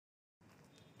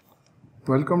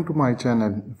Welcome to my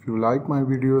channel. If you like my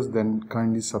videos, then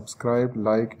kindly subscribe,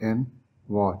 like and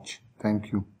watch.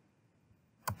 Thank you.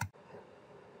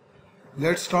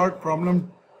 Let's start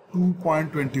problem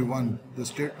 2.21. The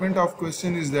statement of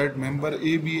question is that member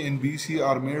A, B and BC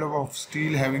are made up of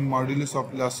steel having modulus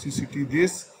of elasticity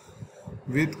this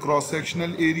with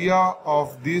cross-sectional area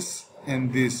of this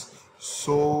and this.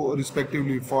 So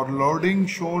respectively, for loading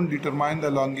shown, determine the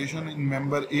elongation in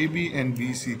member AB and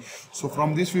BC. So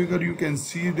from this figure you can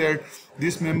see that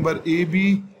this member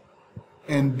AB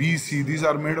and BC, these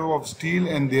are made up of steel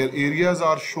and their areas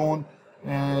are shown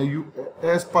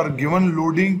as per given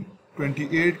loading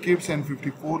 28 kips and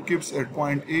 54 kips at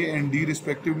point A and D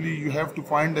respectively. You have to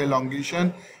find the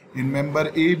elongation in member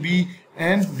A, B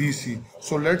and BC.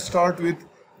 So let's start with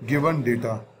given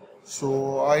data.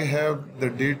 So I have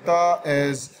the data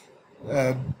as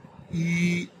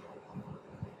EAB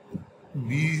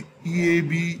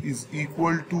is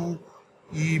equal to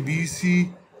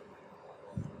EBC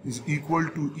is equal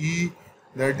to E,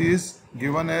 that is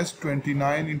given as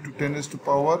 29 into 10 raised to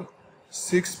power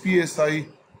 6 psi.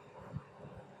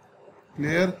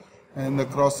 Clear? And the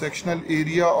cross-sectional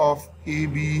area of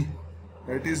AB,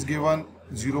 that is given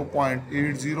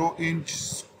 0.80 inch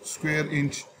square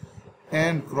inch,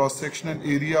 and cross-sectional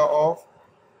area of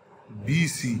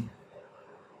BC,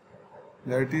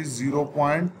 that is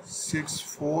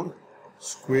 0.64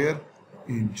 square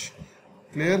inch.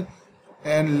 Clear?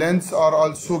 And lengths are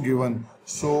also given.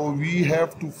 So we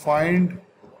have to find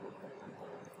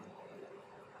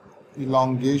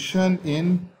elongation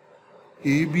in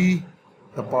AB.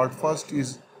 The part first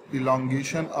is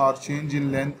elongation or change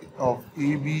in length of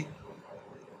AB,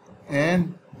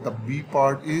 and the B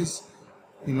part is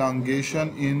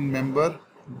elongation in member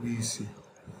BC.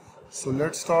 So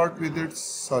let's start with its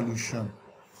solution.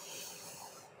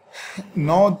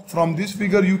 Now from this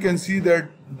figure you can see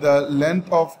that the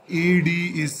length of AD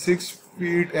is 6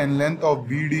 feet and length of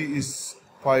BD is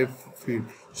 5 feet.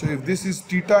 So if this is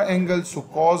theta angle, so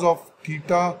cos of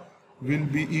theta will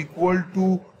be equal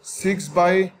to 6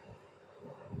 by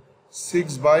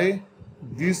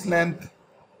this length.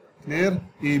 Clear?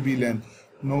 AB length.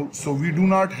 No, so we do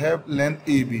not have length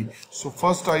AB. So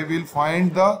first I will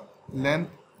find the length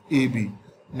AB.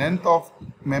 Length of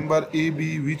member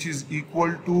AB, which is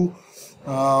equal to,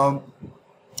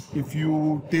 if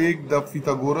you take the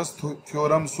Pythagoras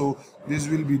theorem, so this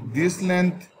will be this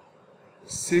length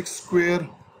 6 square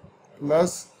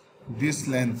plus this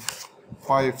length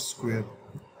 5 square.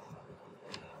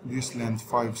 This length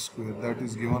 5 square, that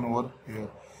is given over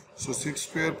here. So 6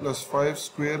 square plus 5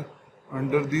 square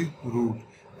under the root,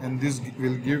 and this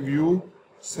will give you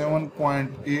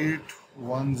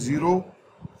 7.810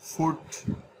 foot,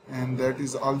 and that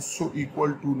is also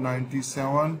equal to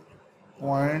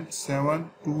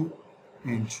 97.72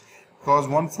 inch, because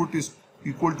 1 foot is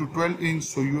equal to 12 inch.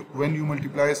 So when you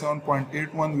multiply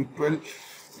 7.81 with 12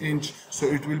 inch, so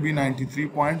it will be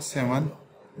 93.7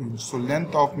 inch. So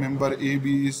length of member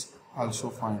AB is also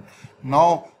found.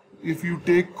 Now if you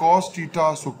take cos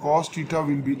theta, so cos theta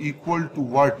will be equal to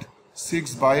what?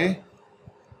 6 by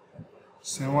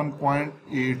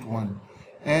 7.81,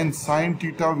 and sin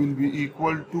theta will be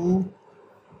equal to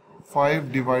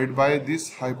 5 divided by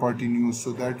this hypotenuse,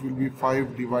 so that will be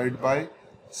 5 divided by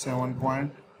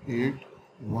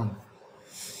 7.81.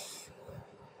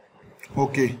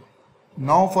 Okay,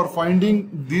 now for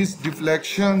finding these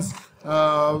deflections,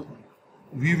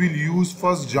 we will use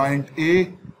first joint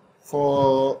A.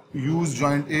 For use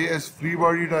joint A as free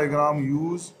body diagram,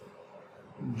 use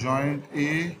joint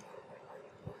A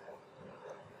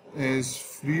as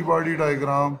free body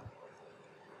diagram.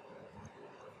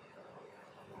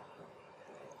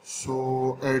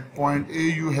 So at point A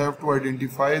you have to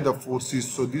identify the forces.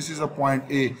 So this is a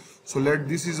point A. So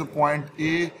this is a point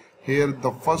A. Here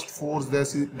the first force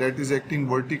that is acting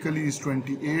vertically is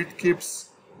 28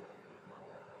 kips.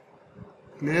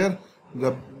 Clear?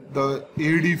 The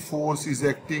AD force is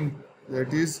acting,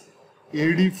 that is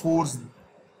AD force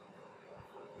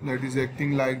that is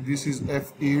acting like this is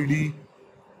FAD.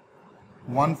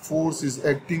 One force is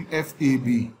acting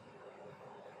FAB.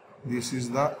 This is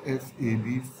the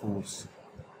FAB force,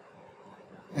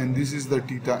 and this is the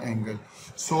theta angle.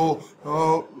 So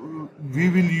we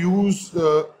will use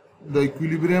the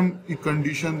equilibrium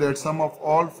condition that sum of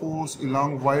all force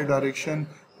along y direction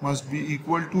must be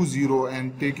equal to 0,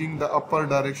 and taking the upper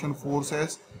direction force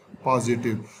as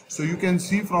positive. So you can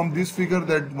see from this figure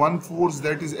that one force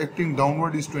that is acting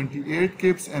downward is 28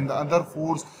 kips, and the other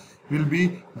force will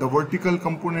be the vertical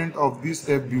component of this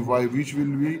FBY, which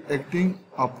will be acting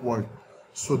upward.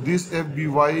 So this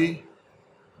FBY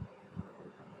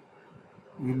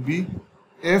will be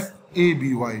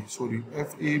FABY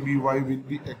will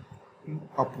be acting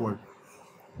upward.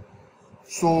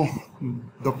 So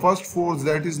the first force,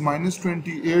 that is minus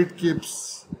 28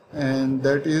 kips, and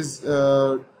that is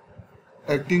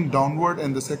acting downward,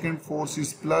 and the second force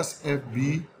is plus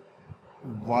FABY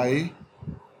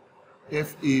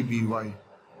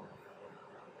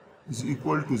is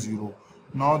equal to 0.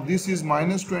 Now this is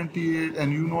minus 28,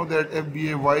 and you know that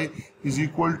FBAY is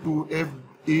equal to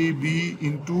FAB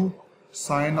into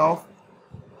sine of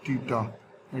theta,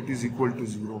 it is equal to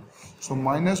 0. So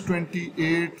minus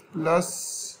 28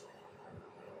 plus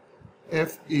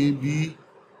FAB,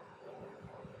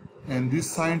 and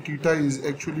this sine theta is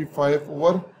actually 5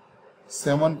 over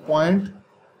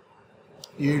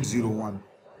 7.801.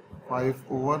 5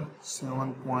 over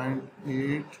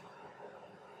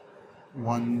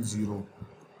 7.810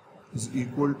 is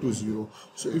equal to 0.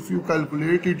 So if you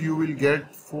calculate it, you will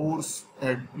get force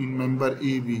in member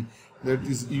AB, that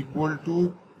is equal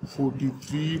to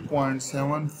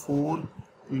 43.74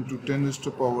 into 10 raised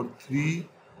to power 3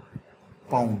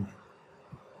 pound.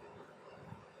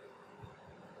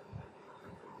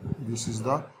 This is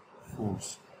the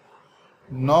force.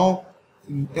 Now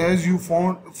as you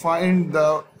find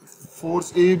the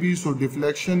force AB, so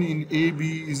deflection in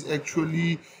AB is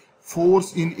actually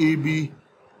force in AB,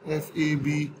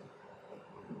 FAB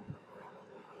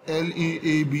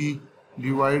LAAB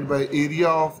divided by area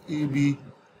of AB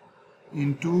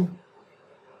into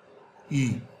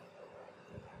E.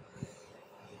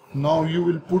 Now you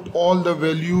will put all the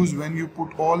values. When you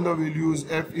put all the values,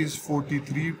 F is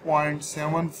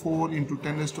 43.74 into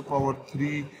 10 raised to power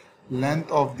 3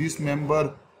 length of this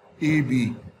member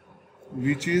AB,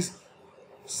 which is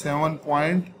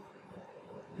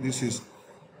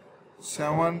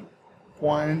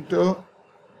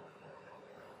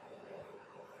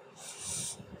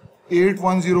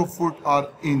foot or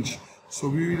inch. So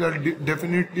we will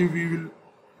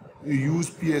use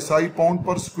PSI, pound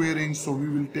per square inch, so we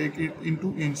will take it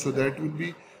into inch, so that will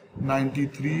be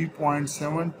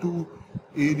 93.72.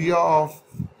 area of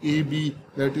AB,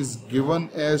 that is given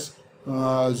as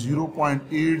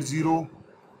 0.80,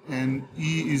 and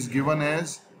E is given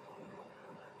as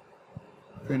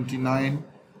 29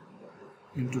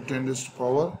 into 10 raised to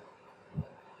power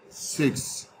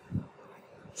 6.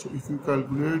 So if you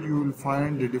calculate, you will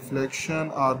find the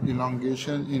deflection or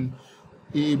elongation in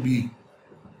AB,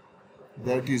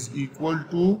 that is equal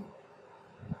to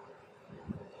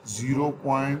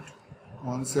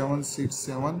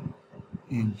 0.1767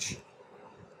 inch.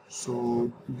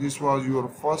 So this was your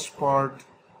first part,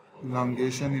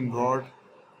 elongation in rod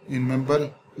in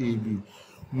member AB.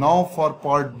 Now for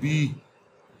part B,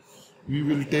 we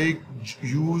will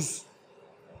use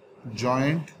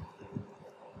joint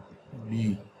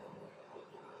B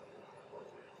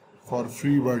for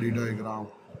free body diagram.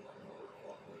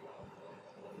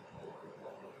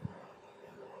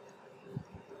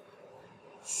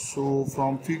 So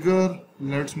from figure,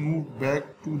 let's move back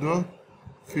to the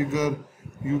figure.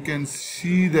 You can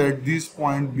see that this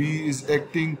point B is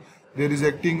acting, there is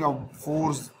acting a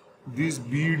force, this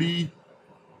BD,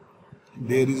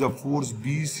 there is a force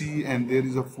BC, and there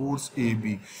is a force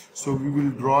AB. So we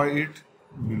will draw it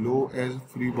below as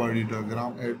free body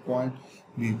diagram at point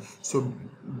B. So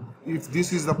if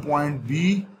this is the point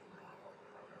B,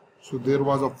 so there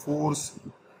was a force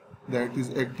that is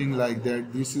acting like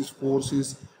that. This is force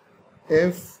is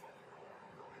FBC.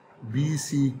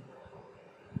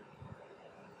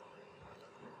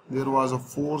 There was a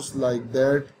force like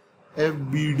that,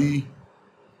 FBD.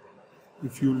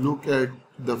 If you look at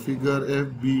the figure,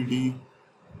 FBD,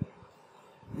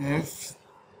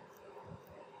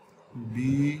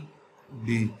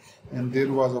 FBD, and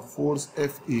there was a force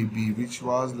FAB, which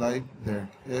was like that,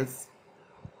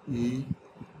 FAB.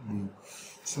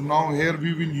 So now here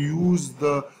we will use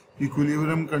the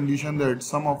equilibrium condition, that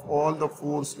sum of all the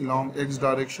force along x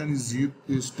direction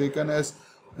is taken as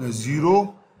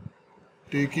 0,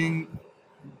 taking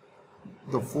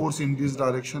the force in this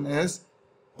direction as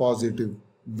positive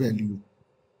value.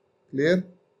 Clear?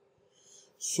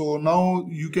 So now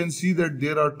you can see that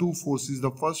there are two forces.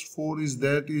 The first force is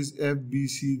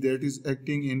FBC, that is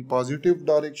acting in positive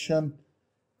direction,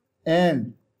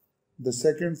 and the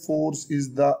second force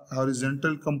is the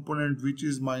horizontal component, which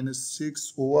is minus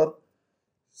 6 over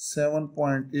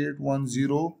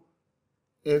 7.810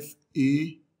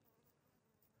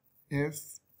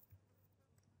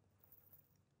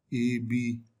 FAB,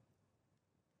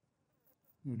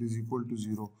 that is equal to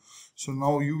 0. So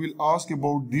now you will ask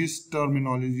about this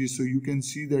terminology. So you can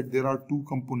see that there are two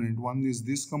components. One is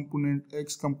this component,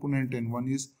 x component, and one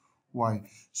is y.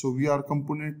 So we are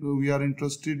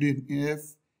interested in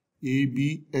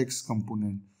ABX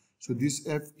component. So this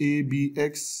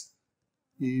FABX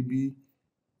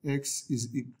is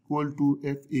equal to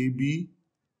FAB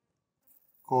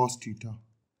cos theta.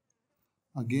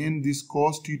 Again, this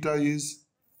cos theta is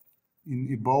in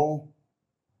above.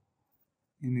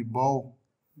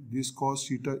 This cos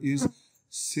theta is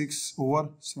 6 over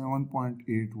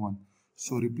 7.81.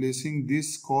 So replacing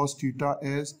this cos theta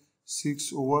as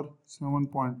 6 over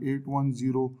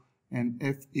 7.810, and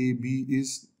FAB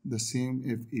is the same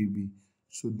FAB.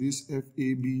 So this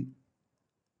FAB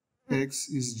X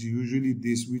is usually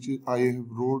this, which I have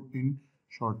wrote in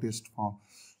shortest form.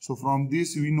 So from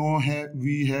this we know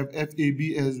we have FAB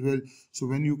as well. So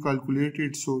when you calculate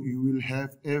it, so you will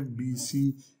have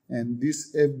FBC, and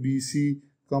this FBC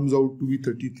comes out to be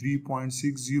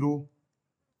 33.60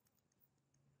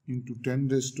 into 10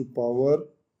 raised to power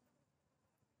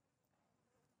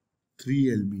 3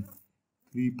 lb,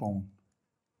 3 pound.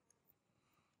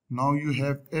 Now you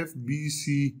have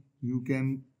FBC, you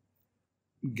can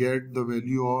get the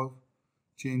value of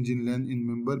change in length in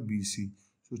member BC.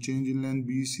 So change in length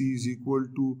BC is equal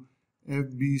to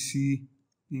FBC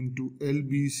into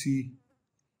LBC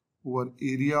over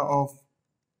area of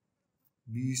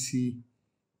BC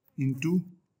into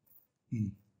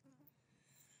E.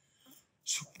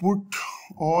 So put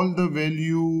all the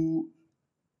value,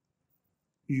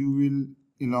 you will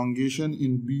elongation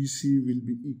in BC will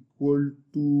be equal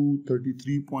to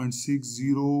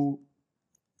 33.60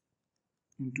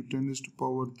 into 10 raised to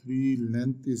power 3.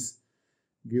 Length is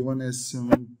given as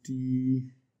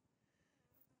 72.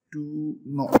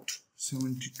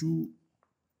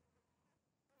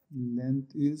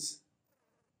 Length is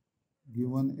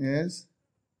given as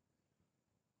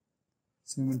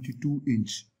 72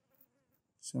 inch.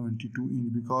 72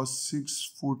 inch, because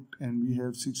 6 foot and we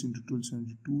have 6 into 12,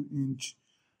 72 inch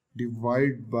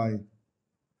divide by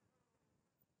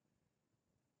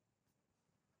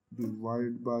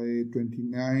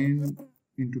 29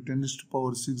 into 10 raised to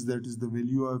power 6, that is the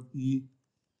value of E,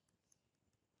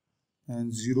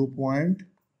 and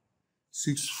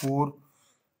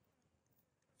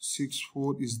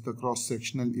 0.64 is the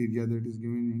cross-sectional area that is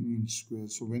given in inch square.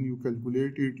 So when you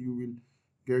calculate it, you will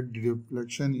get the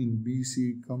reflection in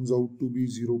BC comes out to be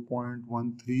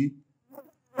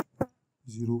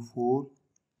 0.1304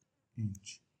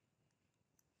 inch.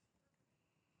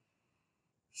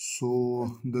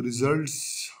 So the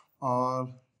results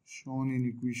are shown in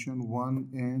equation 1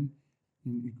 and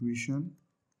in equation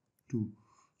 2.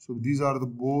 So these are the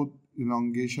both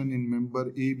elongation in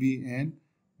member AB and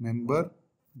member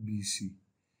BC.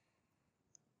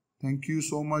 Thank you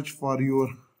so much for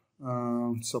your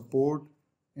support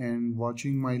and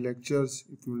watching my lectures.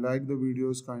 If you like the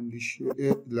videos,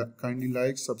 kindly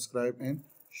like, subscribe and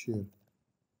share.